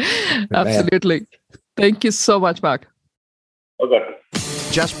 Absolutely. Thank you so much, Mark. Okay.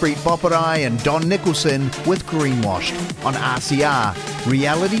 Jaspreet Boparai and Don Nicholson with Greenwashed on RCR,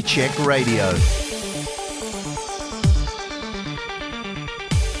 Reality Check Radio.